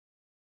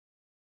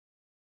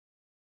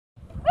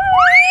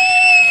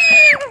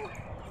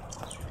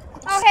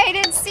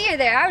didn't see her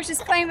there. I was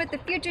just playing with the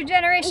future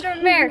generation of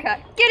America.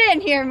 Get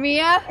in here,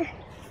 Mia.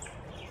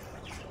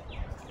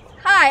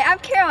 Hi, I'm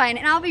Caroline,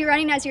 and I'll be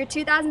running as your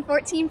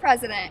 2014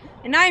 president.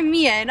 And I'm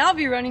Mia, and I'll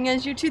be running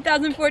as your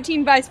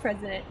 2014 vice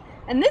president.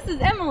 And this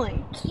is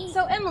Emily.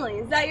 So Emily,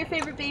 is that your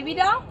favorite baby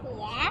doll?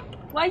 Yeah.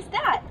 Why's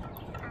that?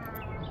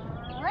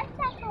 What's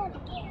that called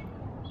again?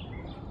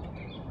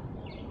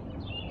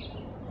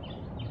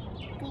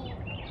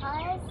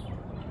 Because...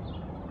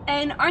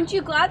 And aren't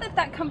you glad that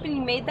that company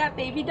made that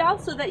baby doll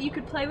so that you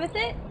could play with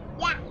it?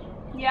 Yeah.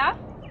 Yeah?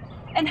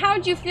 And how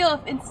would you feel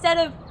if instead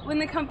of, when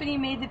the company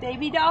made the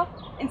baby doll,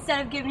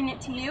 instead of giving it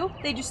to you,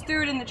 they just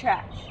threw it in the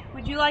trash?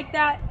 Would you like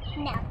that?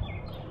 No.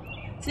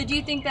 So do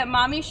you think that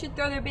mommies should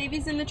throw their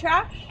babies in the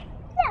trash?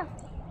 No.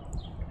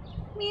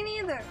 Me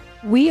neither.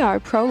 We are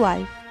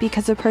pro-life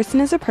because a person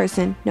is a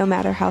person, no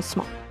matter how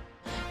small.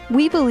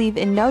 We believe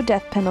in no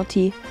death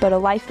penalty, but a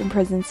life in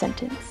prison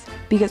sentence,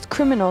 because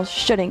criminals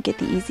shouldn't get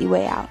the easy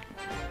way out.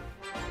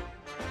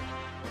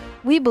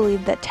 We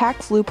believe that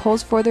tax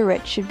loopholes for the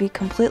rich should be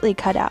completely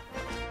cut out,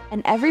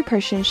 and every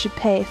person should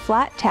pay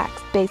flat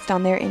tax based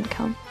on their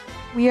income.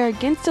 We are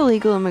against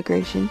illegal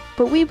immigration,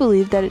 but we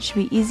believe that it should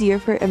be easier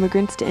for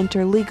immigrants to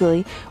enter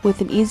legally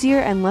with an easier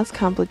and less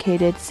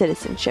complicated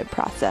citizenship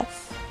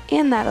process.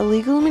 And that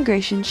illegal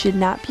immigration should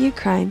not be a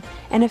crime,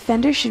 and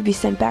offenders should be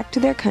sent back to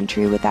their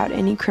country without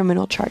any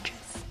criminal charges.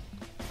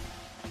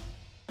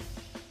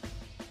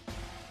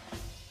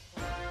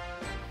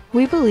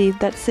 We believe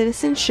that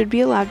citizens should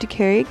be allowed to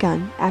carry a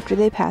gun after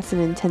they pass an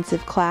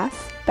intensive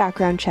class,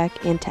 background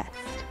check, and test.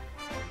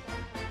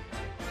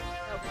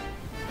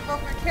 Vote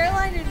for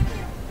Caroline and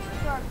Mia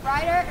for a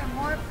brighter and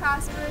more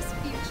prosperous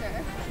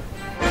future.